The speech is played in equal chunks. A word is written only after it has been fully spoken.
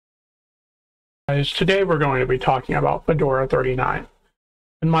Guys, today we're going to be talking about Fedora 39.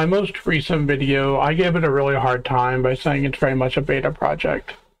 In my most recent video, I gave it a really hard time by saying it's very much a beta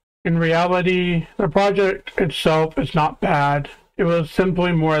project. In reality, the project itself is not bad. It was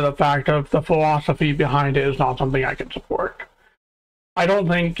simply more the fact of the philosophy behind it is not something I can support. I don't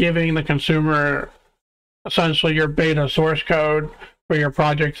think giving the consumer essentially your beta source code for your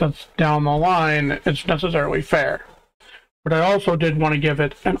project that's down the line is necessarily fair. But I also did want to give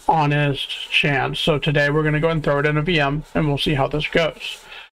it an honest chance. So today we're going to go and throw it in a VM and we'll see how this goes.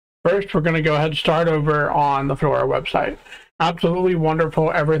 First, we're going to go ahead and start over on the Fedora website. Absolutely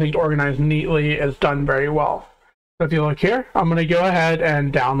wonderful. Everything's organized neatly. It's done very well. So if you look here, I'm going to go ahead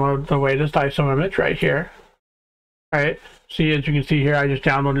and download the latest ISO image right here. All right. See, as you can see here, I just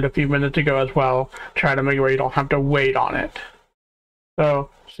downloaded a few minutes ago as well. Try to make it where you don't have to wait on it.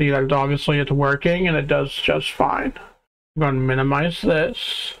 So see that obviously it's working and it does just fine. I'm going to minimize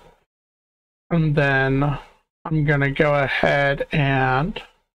this, and then I'm going to go ahead and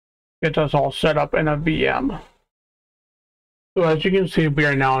get this all set up in a VM. So as you can see, we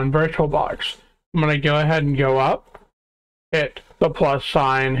are now in VirtualBox. I'm going to go ahead and go up, hit the plus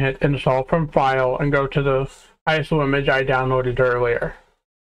sign, hit install from file, and go to the ISO image I downloaded earlier.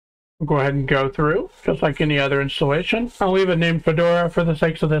 I'll go ahead and go through, just like any other installation. I'll leave it named Fedora for the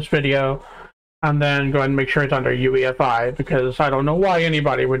sake of this video. And then go ahead and make sure it's under UEFI, because I don't know why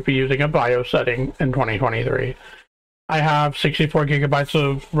anybody would be using a BIOS setting in 2023. I have 64 gigabytes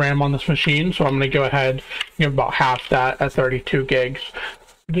of RAM on this machine, so I'm going to go ahead and give about half that at 32 gigs.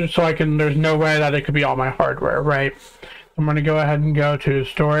 Just so there's no way that it could be all my hardware, right? I'm going to go ahead and go to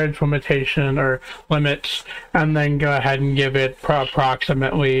storage limitation or limits, and then go ahead and give it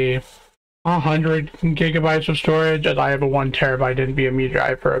approximately 100 gigabytes of storage, as I have a 1 terabyte NVMe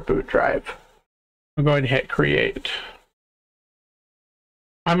drive for a boot drive. I'll go ahead and hit create.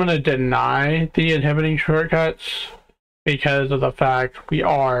 I'm going to deny the inhibiting shortcuts because of the fact we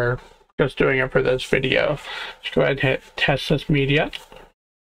are just doing it for this video. Let's go ahead and hit test this media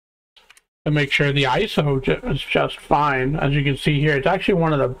to make sure the ISO is just fine. As you can see here, it's actually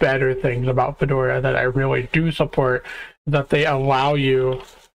one of the better things about Fedora that I really do support, that they allow you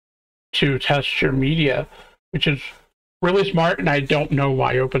to test your media, which is really smart, and I don't know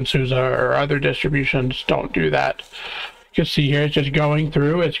why OpenSUSE or other distributions don't do that. You can see here it's just going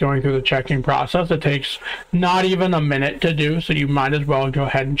through, the checking process. It takes not even a minute to do, so you might as well go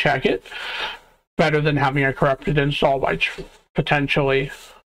ahead and check it. Better than having a corrupted install by potentially.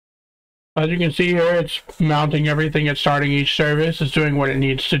 As you can see here, it's mounting everything, it's starting each service, it's doing what it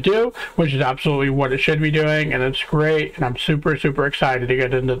needs to do, which is absolutely what it should be doing, and it's great, and I'm super, super excited to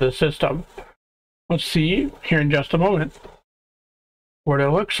get into this system. Let's see here in just a moment what it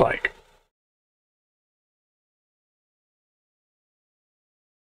looks like.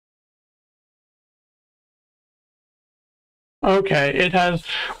 Okay, it has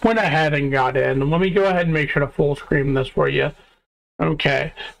went ahead and got in. Let me go ahead and make sure to full screen this for you.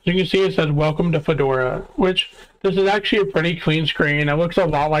 Okay, so you can see it says welcome to Fedora, which this is actually a pretty clean screen. It looks a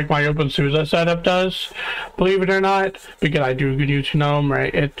lot like my OpenSUSE setup does, believe it or not, because I do use GNOME,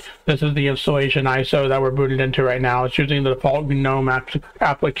 right? This is the installation ISO that we're booted into right now. It's using the default GNOME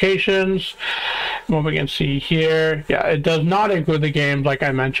applications. What we can see here, yeah, it does not include the games like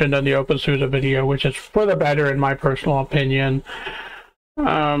I mentioned in the OpenSUSE video, which is for the better in my personal opinion.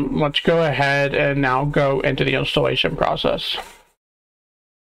 Let's go ahead and now go into the installation process.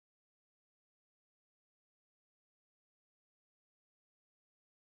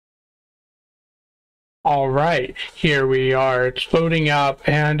 All right, here we are. It's loading up,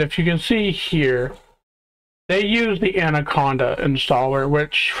 and if you can see here, they use the Anaconda installer,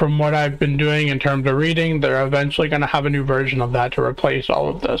 which from what I've been doing in terms of reading, they're eventually going to have a new version of that to replace all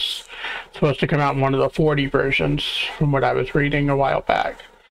of this. It's supposed to come out in one of the 40 versions from what I was reading a while back.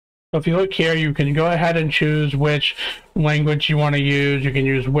 So if you look here, you can go ahead and choose which language you want to use. You can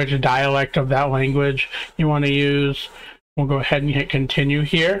use which dialect of that language you want to use. We'll go ahead and hit continue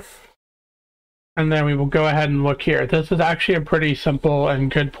here. And then we will go ahead and look here. This is actually a pretty simple and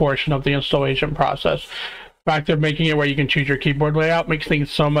good portion of the installation process. The fact of making it where you can choose your keyboard layout makes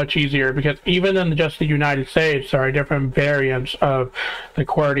things so much easier, because even in just the United States, there are different variants of the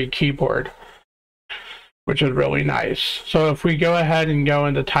QWERTY keyboard, which is really nice. So if we go ahead and go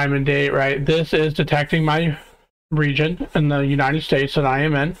into time and date, right, this is detecting my region in the United States that I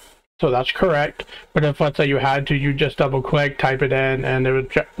am in. So that's correct. But if, let's say you had to, you just double click, type it in, and it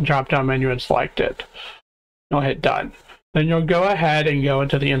would drop down menu and select it. You'll hit done. Then you'll go ahead and go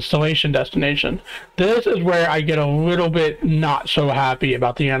into the installation destination. This is where I get a little bit not so happy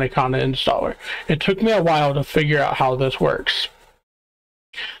about the Anaconda installer. It took me a while to figure out how this works.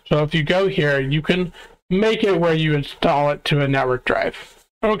 So if you go here, you can make it where you install it to a network drive.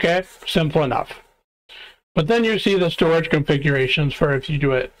 Okay, simple enough. But then you see the storage configurations for if you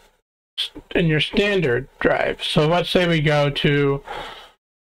do it in your standard drive. So let's say we go to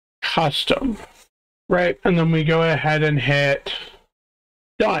custom, right? And then we go ahead and hit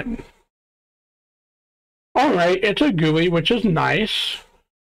done. All right, it's a GUI, which is nice.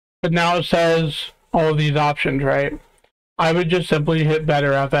 But now it says all of these options, right? I would just simply hit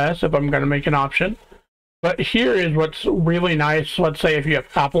better FS if I'm going to make an option. But here is what's really nice. Let's say if you have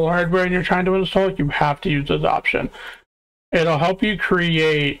Apple hardware and you're trying to install it, you have to use this option. It'll help you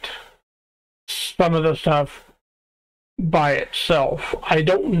create some of the stuff by itself. I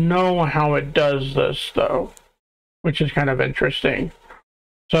don't know how it does this though, which is kind of interesting.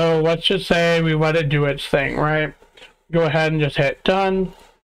 So let's just say we let it do its thing, right? Go ahead and just hit done.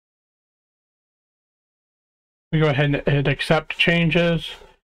 We go ahead and hit accept changes,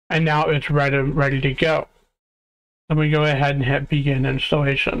 and now it's ready to go. Then we go ahead and hit begin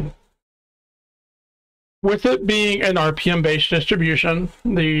installation. With it being an RPM-based distribution,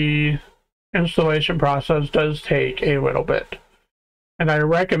 the installation process does take a little bit. And I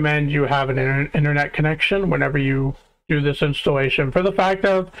recommend you have an internet connection whenever you do this installation, for the fact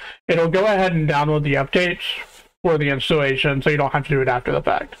of it'll go ahead and download the updates for the installation, so you don't have to do it after the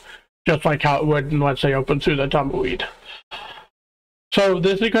fact. Just like how it would in, let's say, OpenSUSE Tumbleweed. So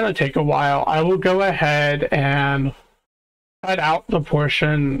this is going to take a while. I will go ahead and cut out the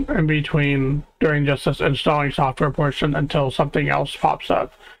portion in between during just this installing software portion until something else pops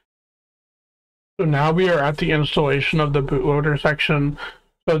up. So now we are at the installation of the bootloader section.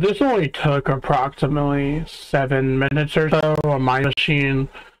 So this only took approximately 7 minutes or so on my machine.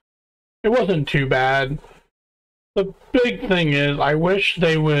 It wasn't too bad. The big thing is, I wish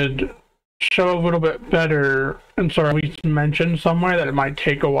they would show a little bit better and sort of at least mention somewhere that it might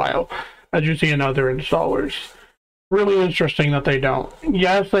take a while, as you see in other installers. Really interesting that they don't.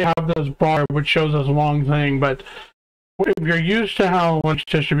 Yes, they have this bar which shows this long thing, but if you're used to how Linux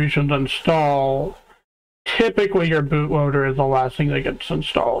distributions install, typically your bootloader is the last thing that gets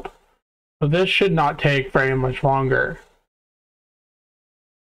installed. So this should not take very much longer.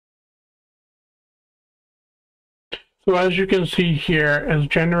 So as you can see here is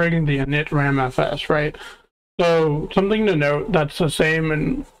generating the init ramfs, right? So something to note that's the same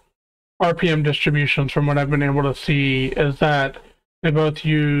in RPM distributions from what I've been able to see is that they both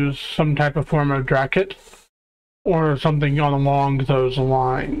use some type of form of bracket or something along those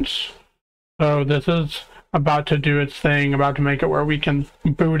lines. So this is about to do its thing, about to make it where we can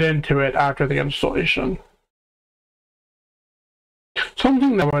boot into it after the installation.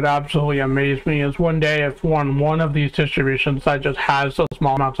 Something that would absolutely amaze me is one day if one of these distributions that just has so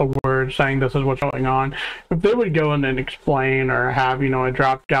small amounts of words saying this is what's going on, if they would go in and explain or have, a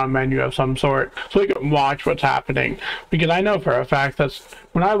drop-down menu of some sort so we can watch what's happening. Because I know for a fact that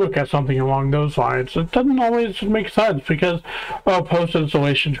when I look at something along those lines, it doesn't always make sense because, oh,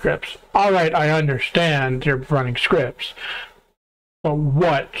 post-installation scripts. All right, I understand you're running scripts. But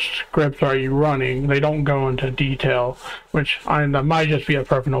what scripts are you running? They don't go into detail, which that might just be a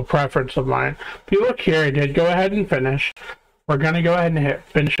personal preference of mine. If you look here, I did go ahead and finish. We're going to go ahead and hit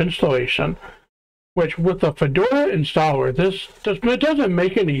finish installation, which with the Fedora installer, it doesn't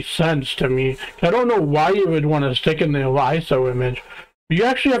make any sense to me. I don't know why you would want to stick in the ISO image. But you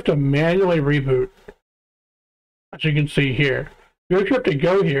actually have to manually reboot, as you can see here. You actually have to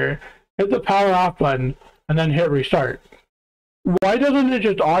go here, hit the power off button, and then hit restart. Why doesn't it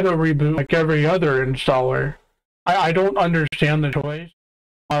just auto reboot like every other installer? I don't understand the choice.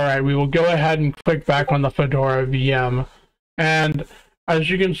 Alright, we will go ahead and click back on the Fedora VM. And as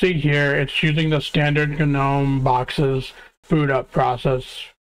you can see here, it's using the standard GNOME boxes boot up process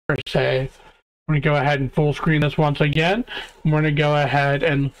per se. I'm going to go ahead and full screen this once again. We're going to go ahead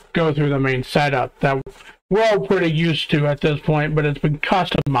and go through the main setup that we're all pretty used to at this point, but it's been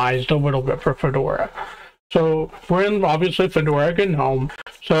customized a little bit for Fedora. So we're in, obviously, Fedora GNOME.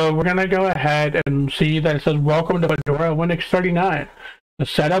 So we're going to go ahead and see that it says, welcome to Fedora Linux 39. The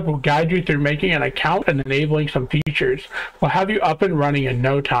setup will guide you through making an account and enabling some features. We'll have you up and running in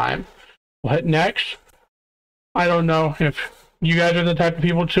no time. We'll hit next. I don't know if you guys are the type of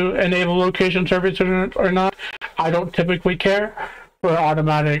people to enable location services or not. I don't typically care. For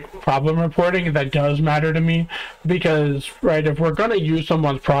automatic problem reporting, that does matter to me because, right, if we're going to use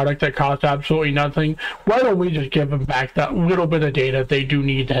someone's product that costs absolutely nothing, why don't we just give them back that little bit of data they do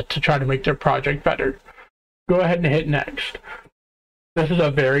need to try to make their project better? Go ahead and hit next. This is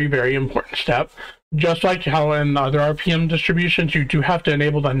a very, very important step just like how in other RPM distributions, you do have to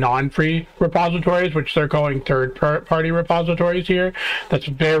enable the non-free repositories, which they're calling third-party repositories here. That's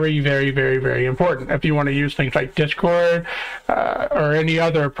very, very, very, very important if you want to use things like Discord or any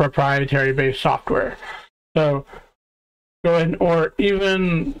other proprietary-based software. So go ahead, or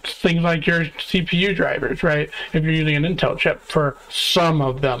even things like your CPU drivers, right? If you're using an Intel chip for some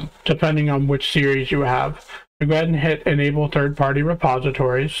of them, depending on which series you have. So go ahead and hit enable third-party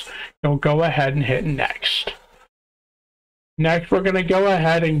repositories. You'll go ahead and hit next. Next, we're going to go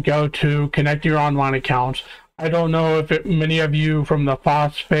ahead and go to connect your online accounts. I don't know if many of you from the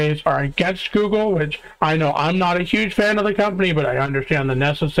FOSS space are against Google, which I know I'm not a huge fan of the company, but I understand the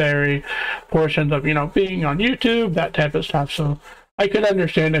necessary portions of, being on YouTube, that type of stuff. So I could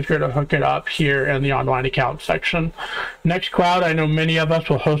understand if you're to hook it up here in the online account section. Nextcloud, I know many of us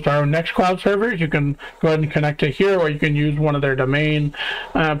will host our own Nextcloud servers. You can go ahead and connect to here, or you can use one of their domain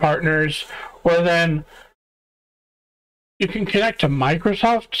partners, or then you can connect to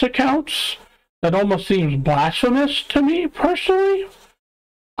Microsoft's accounts. That almost seems blasphemous to me personally.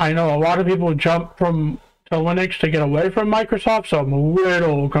 I know a lot of people jump to Linux to get away from Microsoft, so I'm a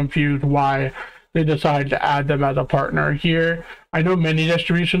little confused why they decided to add them as a partner here. I know many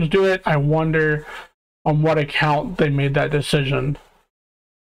distributions do it. I wonder on what account they made that decision.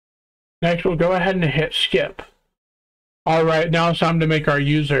 Next, we'll go ahead and hit skip. All right, now it's time to make our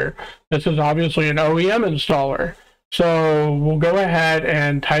user. This is obviously an OEM installer. So we'll go ahead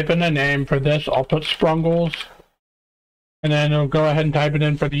and type in a name for this. I'll put Sprungles. And then I'll go ahead and type it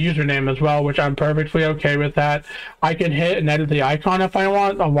in for the username as well, which I'm perfectly okay with that. I can hit and edit the icon if I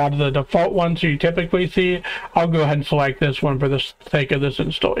want. A lot of the default ones you typically see, I'll go ahead and select this one for the sake of this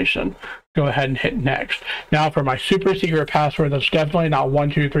installation. Go ahead and hit next. Now for my super secret password, that's definitely not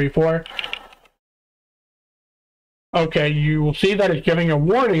 1234. Okay, you will see that it's giving a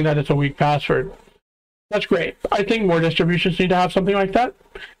warning that it's a weak password. That's great. I think more distributions need to have something like that.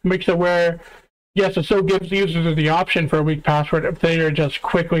 It makes it where, yes, it still gives users the option for a weak password if they are just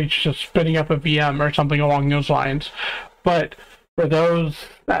quickly spinning up a VM or something along those lines. But for those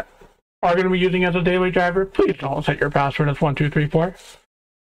that are going to be using it as a daily driver, please don't set your password as 1234.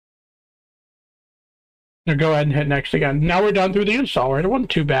 Now go ahead and hit next again. Now we're done through the installer. It wasn't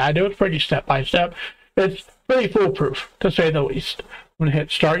too bad. It was pretty step-by-step. It's pretty foolproof, to say the least. I'm going to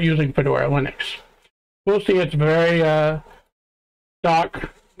hit start using Fedora Linux. We'll see it's very stock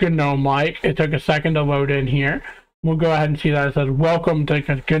GNOME-like. It took a second to load in here. We'll go ahead and see that it says welcome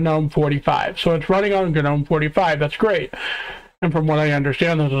to GNOME 45. So it's running on GNOME 45. That's great. And from what I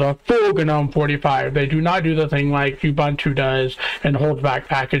understand, this is a full GNOME 45. They do not do the thing like Ubuntu does and holds back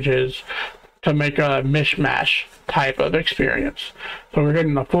packages to make a mishmash type of experience. So we're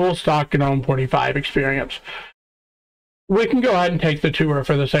getting a full stock GNOME 45 experience. We can go ahead and take the tour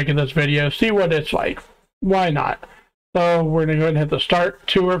for the sake of this video, see what it's like. Why not? So we're going to go ahead and hit the start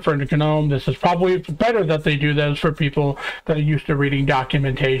tour for GNOME. This is probably better that they do this for people that are used to reading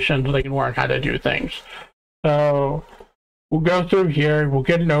documentation so they can learn how to do things. So we'll go through here. We'll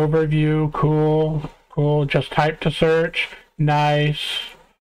get an overview. Cool. Cool. Just type to search. Nice.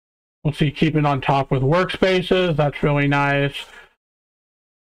 We'll see keeping on top with workspaces. That's really nice.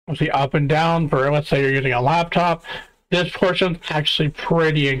 We'll see up and down for, let's say you're using a laptop. This portion's actually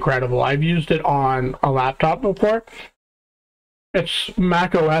pretty incredible. I've used it on a laptop before. It's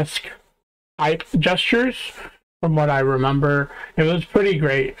macOS type gestures, from what I remember. It was pretty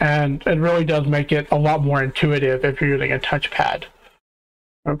great, and it really does make it a lot more intuitive if you're using a touchpad.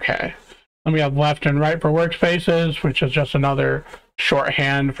 Okay. Then we have left and right for workspaces, which is just another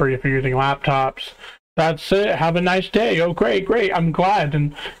shorthand for if you're using laptops. That's it. Have a nice day. Oh, great, great. I'm glad.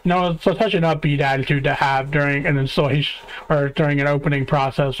 And, it's such an upbeat attitude to have during an installation or during an opening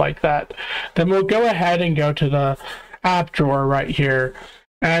process like that. Then we'll go ahead and go to the app drawer right here.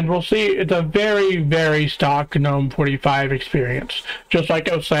 And we'll see it's a very, very stock GNOME 45 experience. Just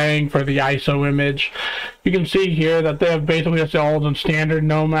like I was saying for the ISO image, you can see here that they have basically all the standard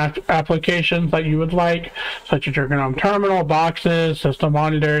GNOME applications that you would like, such as your GNOME terminal, boxes, system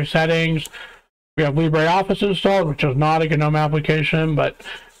monitor, settings. We have LibreOffice installed, which is not a GNOME application, but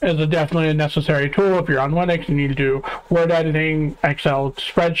is definitely a necessary tool if you're on Linux and you need to do Word editing, Excel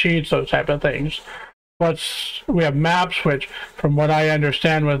spreadsheets, those type of things. We have maps, which from what I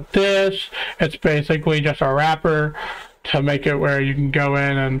understand with this, it's basically just a wrapper to make it where you can go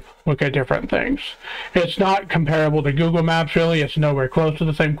in and look at different things. It's not comparable to Google Maps, really. It's nowhere close to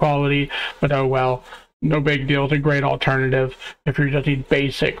the same quality, but oh well, no big deal. It's a great alternative if you just need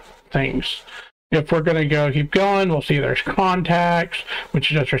basic things. If we're going to keep going, we'll see there's contacts, which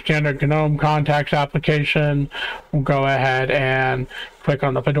is just your standard GNOME contacts application. We'll go ahead and click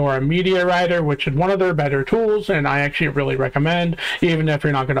on the Fedora Media Writer, which is one of their better tools, and I actually really recommend, even if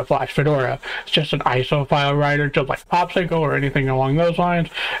you're not going to flash Fedora. It's just an ISO file writer, just like Popsicle or anything along those lines,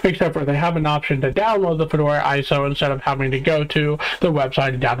 except for they have an option to download the Fedora ISO instead of having to go to the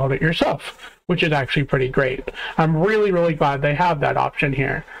website and download it yourself, which is actually pretty great. I'm really, really glad they have that option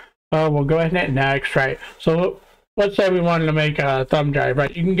here. We'll go ahead and hit next, right? So let's say we wanted to make a thumb drive,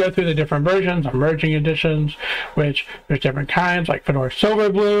 right? You can go through the different versions, emerging editions, which there's different kinds, like Fedora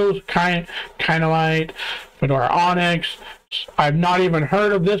Silverblue, Light, Fedora Onyx. I've not even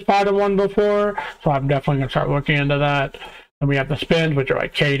heard of this bottom one before, so I'm definitely going to start looking into that. Then we have the spins, which are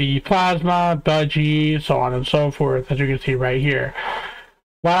like KDE Plasma, Budgie, so on and so forth, as you can see right here.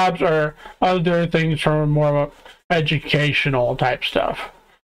 Labs are other things for more educational type stuff.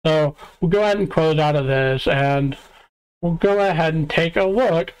 So we'll go ahead and close out of this, and we'll go ahead and take a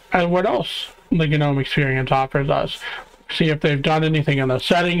look at what else the GNOME experience offers us. See if they've done anything in the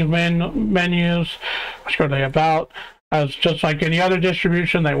settings menus. Let's go to the about. As just like any other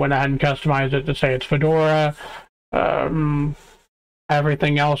distribution, they went ahead and customized it to say it's Fedora.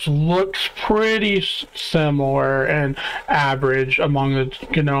 Everything else looks pretty similar and average among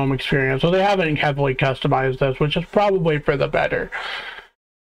the GNOME experience. So they haven't heavily customized this, which is probably for the better.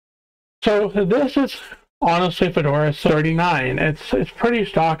 So this is honestly Fedora 39. It's pretty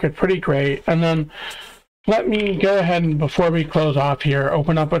stock, it's pretty great. And then let me go ahead and, before we close off here,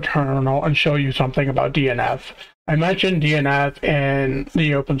 open up a terminal and show you something about DNF. I mentioned DNF in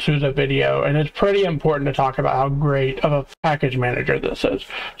the OpenSUSE video, and it's pretty important to talk about how great of a package manager this is.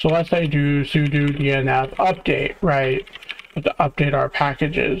 So let's say do sudo DNF update, right? To update our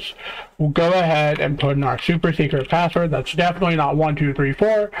packages. We'll go ahead and put in our super secret password. That's definitely not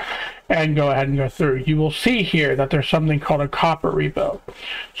 1234, and go ahead and go through. You will see here that there's something called a copper repo.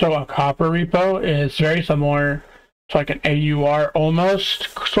 So a copper repo is very similar to like an AUR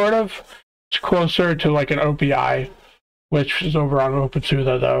almost, sort of. It's closer to like an OPI, which is over on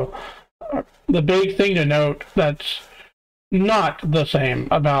OpenSUSE though. The big thing to note that's not the same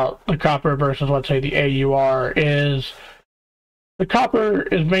about the copper versus, let's say, the AUR is the copper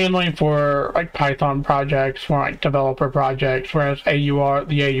is mainly for like Python projects, for like developer projects, whereas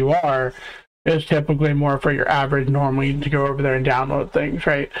the AUR is typically more for your average normally to go over there and download things,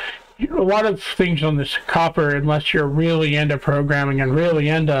 right? A lot of things on this copper, unless you're really into programming and really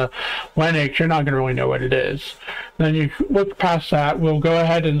into Linux, you're not going to really know what it is. Then you look past that, we'll go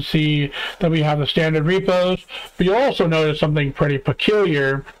ahead and see that we have the standard repos, but you'll also notice something pretty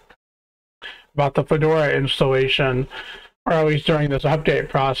peculiar about the Fedora installation, or at least during this update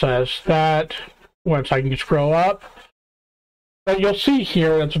process, that once I can scroll up, that you'll see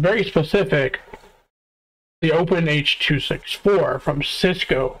here that's very specific, the OpenH264 from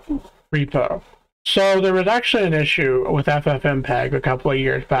Cisco repo. So there was actually an issue with FFmpeg a couple of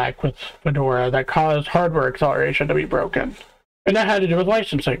years back with Fedora that caused hardware acceleration to be broken, and that had to do with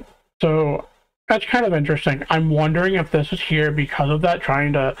licensing. So that's kind of interesting. I'm wondering if this is here because of that,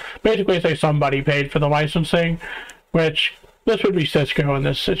 trying to basically say somebody paid for the licensing, which this would be Cisco in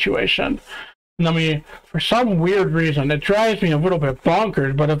this situation. And I mean, for some weird reason, it drives me a little bit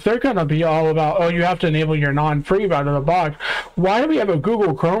bonkers, but if they're going to be all about, oh, you have to enable your non-free out of the box, why do we have a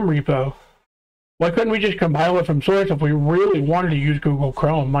Google Chrome repo? Why couldn't we just compile it from source if we really wanted to use Google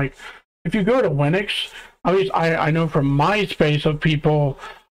Chrome? Like, if you go to Linux, at least I know from my space of people,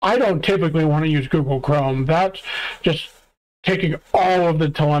 I don't typically want to use Google Chrome. That's just taking all of the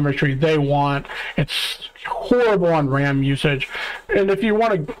telemetry they want. It's horrible on RAM usage. And if you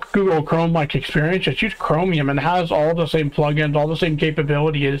want a Google Chrome-like experience, just use Chromium, and it has all the same plugins, all the same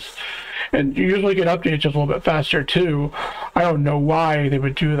capabilities. And you usually get updates just a little bit faster too. I don't know why they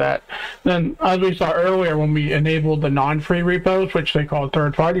would do that. Then, as we saw earlier, when we enabled the non-free repos, which they call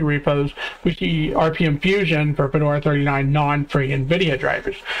third-party repos, we see RPM Fusion for Fedora 39 non-free NVIDIA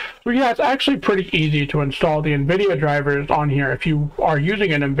drivers. So yeah, it's actually pretty easy to install the NVIDIA drivers on here if you are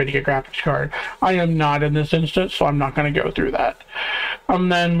using an NVIDIA graphics card. I am not in this instance, so I'm not going to go through that.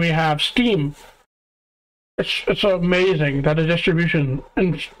 And then we have Steam. It's amazing that a distribution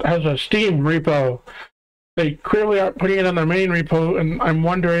has a Steam repo. They clearly aren't putting it in their main repo, and I'm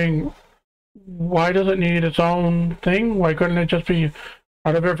wondering, why does it need its own thing? Why couldn't it just be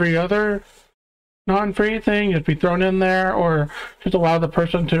out of every other non-free thing, just be thrown in there, or just allow the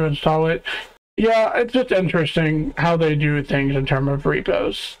person to install it? Yeah, it's just interesting how they do things in terms of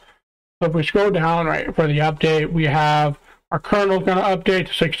repos. So if we scroll down, right, for the update, we have our kernel is going to update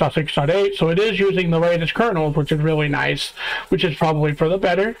to 6.6.8, so it is using the latest kernels, which is really nice, which is probably for the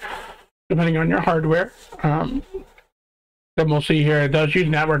better. depending on your hardware. Then we'll see here, it does use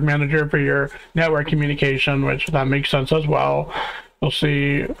Network Manager for your network communication, which that makes sense as well. You'll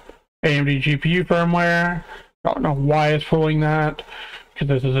see AMD GPU firmware. Don't know why it's pulling that, because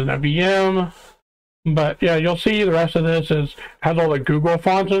this isn't a VM. But yeah, you'll see the rest of this has all the Google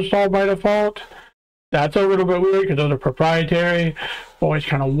fonts installed by default. That's a little bit weird because those are proprietary. Always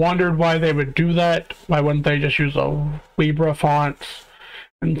kind of wondered why they would do that. Why wouldn't they just use the Libra fonts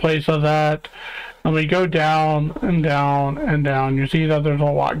in place of that? And we go down and down and down. You see that there's a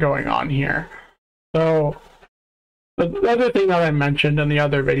lot going on here. So the other thing that I mentioned in the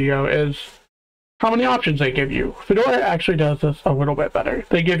other video is how many options they give you. Fedora actually does this a little bit better.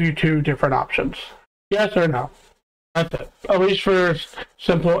 They give you 2 different options. Yes or no. That's it. At least for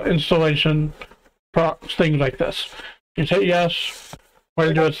simple installation things like this. You say yes, let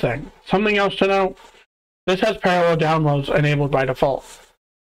it do its thing. Something else to know, this has parallel downloads enabled by default.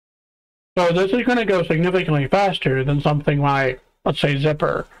 So this is going to go significantly faster than something like, let's say,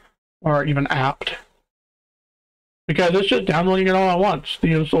 Zipper or even apt. Because it's just downloading it all at once.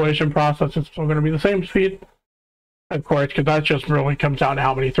 The installation process is still going to be the same speed, of course, because that just really comes down to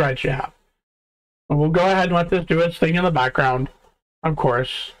how many threads you have. But we'll go ahead and let this do its thing in the background, of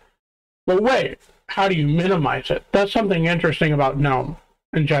course. But wait, how do you minimize it? That's something interesting about GNOME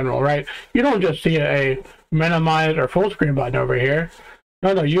in general, right? You don't just see a minimize or full screen button over here.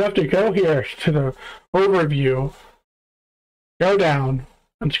 No, you have to go here to the overview, go down,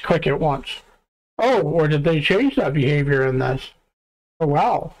 and click it once. Oh, or did they change that behavior in this? Oh,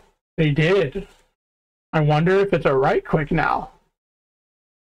 wow, they did. I wonder if it's a right click now.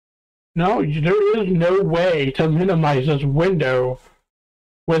 No, there is no way to minimize this window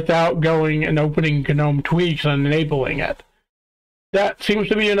without going and opening GNOME tweaks and enabling it. That seems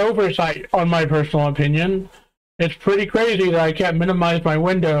to be an oversight, on my personal opinion. It's pretty crazy that I can't minimize my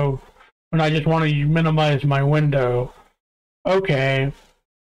window when I just want to minimize my window. Okay.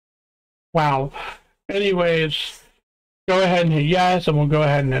 Wow. Anyways, go ahead and hit yes, and we'll go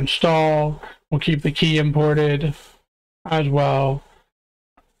ahead and install. We'll keep the key imported as well.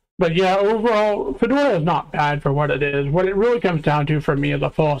 But yeah, overall, Fedora is not bad for what it is. What it really comes down to for me is a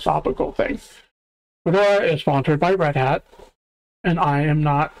philosophical thing. Fedora is sponsored by Red Hat, and I am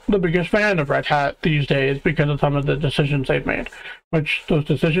not the biggest fan of Red Hat these days because of some of the decisions they've made, which those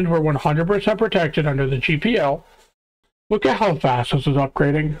decisions were 100% protected under the GPL. Look at how fast this is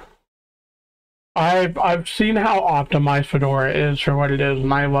upgrading. I've seen how optimized Fedora is for what it is,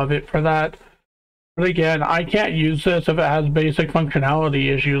 and I love it for that. But again, I can't use this if it has basic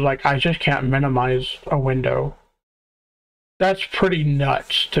functionality issues, like I just can't minimize a window. That's pretty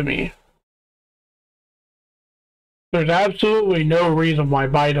nuts to me. There's absolutely no reason why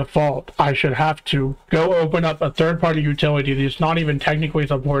by default I should have to go open up a third-party utility that's not even technically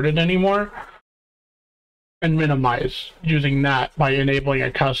supported anymore and minimize using that by enabling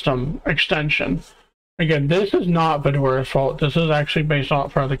a custom extension. Again, this is not Fedora's fault. This is actually based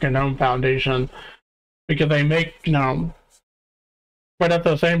off of the GNOME Foundation because they make GNOME. But at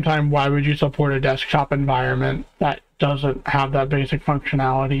the same time, why would you support a desktop environment that doesn't have that basic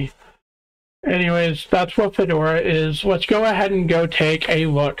functionality? Anyways, that's what Fedora is. Let's go ahead and go take a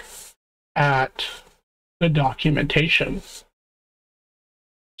look at the documentation.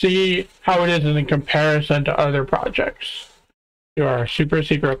 See how it is in comparison to other projects. Your super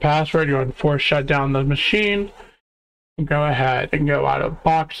secret password, you want to force shut down the machine. Go ahead and go out of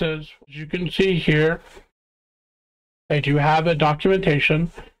boxes. As you can see here, they do have a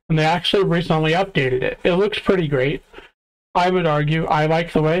documentation, and they actually recently updated it. It looks pretty great. I would argue I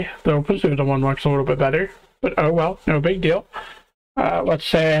like the way the OpenSUSE one looks a little bit better, but oh well, no big deal. Let's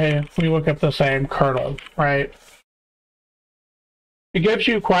say we look at the same kernel, right? It gives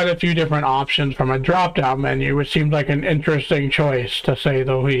you quite a few different options from a drop-down menu, which seems like an interesting choice, to say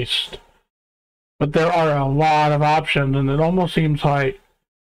the least. But there are a lot of options, and it almost seems like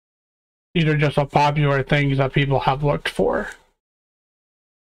these are just the popular things that people have looked for.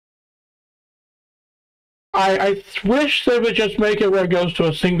 I wish they would just make it where it goes to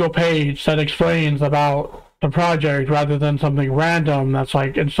a single page that explains about the project rather than something random that's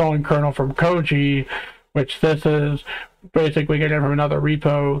like installing kernel from Koji, which this is basically getting from another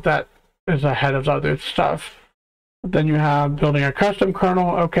repo that is ahead of other stuff. Then you have building a custom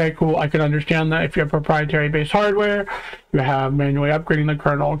kernel. Okay, cool. I can understand that if you have proprietary based hardware. You have manually upgrading the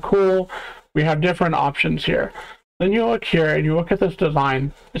kernel. Cool. We have different options here. Then you look here and you look at this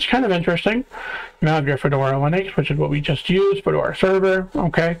design. It's kind of interesting. You have your Fedora Linux, which is what we just used, Fedora Server.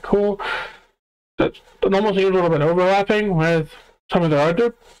 Okay, cool. It almost seems a little bit overlapping with some of the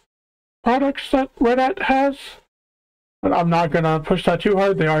other products that Red Hat has. but I'm not going to push that too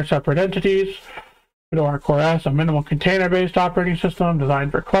hard. They are separate entities. Fedora Core S, a minimal container-based operating system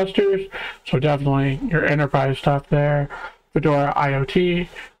designed for clusters, so definitely your enterprise stuff there. Fedora IoT,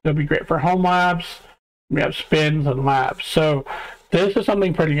 that'll be great for home labs. We have spins and labs. So this is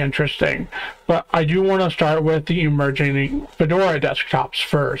something pretty interesting, but I do want to start with the emerging Fedora desktops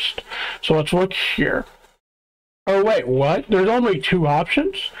first. So let's look here. Oh wait, what? There's only 2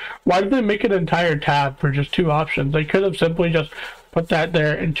 options? Why did they make an entire tab for just 2 options? They could have simply just put that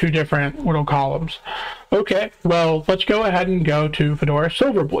there in 2 different little columns. Okay, well, let's go ahead and go to Fedora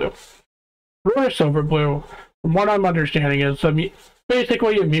Silverblue. Fedora Silverblue, from what I'm understanding, is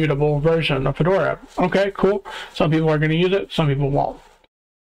basically a mutable version of Fedora. Okay, cool. Some people are going to use it, some people won't.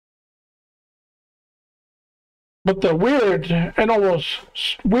 But the weird and almost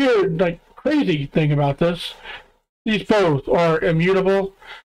weird, like crazy thing about this, these both are immutable.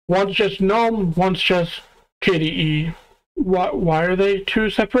 One's just GNOME, one's just KDE. Why are they 2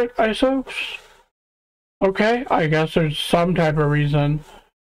 separate ISOs? Okay, I guess there's some type of reason.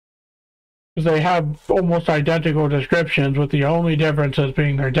 Because they have almost identical descriptions, with the only differences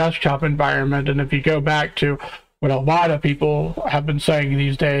being their desktop environment. And if you go back to what a lot of people have been saying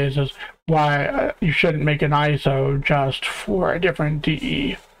these days, is why you shouldn't make an ISO just for a different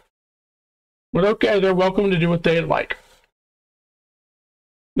DE. But okay, they're welcome to do what they like.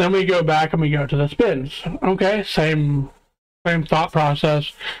 Then we go back and we go to the spins. Okay, same thought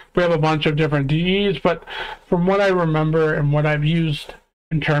process. We have a bunch of different DEs, but from what I remember and what I've used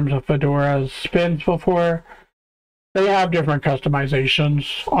in terms of Fedora's spins before, they have different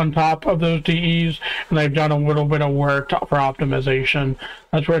customizations on top of those DEs, and they've done a little bit of work for optimization.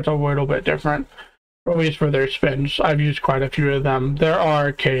 That's where it's a little bit different, at least for their spins. I've used quite a few of them. There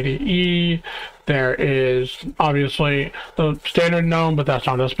are KDE, there is obviously the standard GNOME, but that's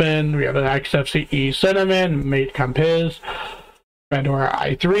not a spin. We have an XFCE Cinnamon, Mate Compiz, Fedora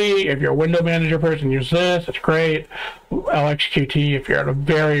i3, if you're a window manager person, use this, it's great. LXQT, if you're at a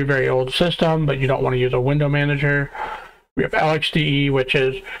very, very old system, but you don't want to use a window manager. We have LXDE, which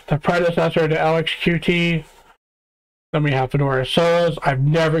is the predecessor to LXQT. Then we have Fedora Solas. I've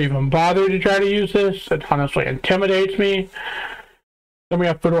never even bothered to try to use this. It honestly intimidates me. Then we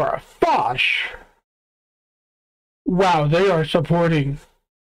have Fedora Fosh. Wow, they are supporting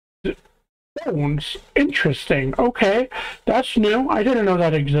phones. Interesting. Okay, that's new. I didn't know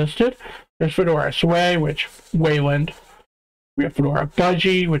that existed. There's Fedora Sway, which Wayland. We have Fedora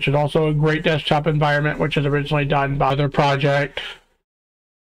Budgie, which is also a great desktop environment, which is originally done by their project.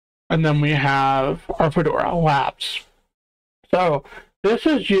 And then we have our Fedora Labs. So this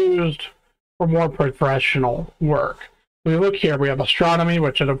is used for more professional work. We look here, we have astronomy,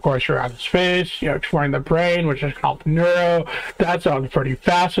 which is of course you're out of space, exploring the brain, which is called neuro. That sounds pretty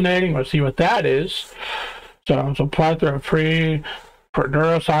fascinating. Let's see what that is. So it's a plethora of free for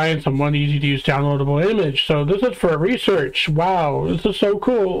neuroscience and one easy to use downloadable image. So this is for research. Wow, this is so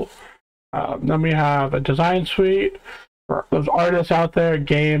cool. Then we have a design suite for those artists out there,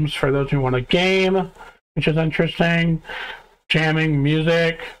 games for those who want to game, which is interesting. Jamming,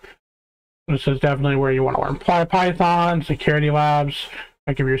 music. This is definitely where you want to learn Python, security labs,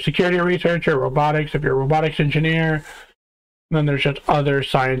 like if you're a security researcher, robotics, if you're a robotics engineer. And then there's just other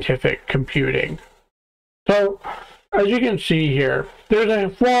scientific computing. So, as you can see here, there's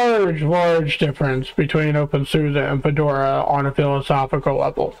a large difference between OpenSUSE and Fedora on a philosophical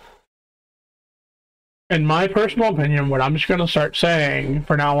level. In my personal opinion, what I'm just going to start saying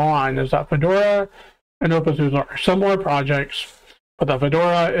from now on is that Fedora and OpenSUSE are similar projects, but the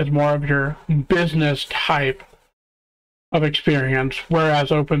Fedora is more of your business type of experience, whereas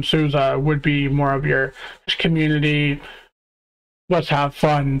OpenSUSE would be more of your community, let's have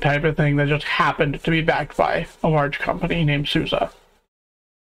fun type of thing that just happened to be backed by a large company named SUSE.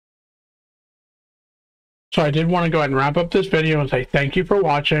 So I did want to go ahead and wrap up this video and say thank you for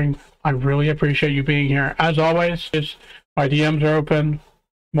watching. I really appreciate you being here. As always, my DMs are open.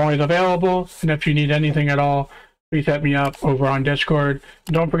 I'm always available, and if you need anything at all, please hit me up over on Discord.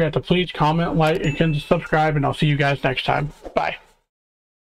 Don't forget to please comment, like, and subscribe, and I'll see you guys next time. Bye.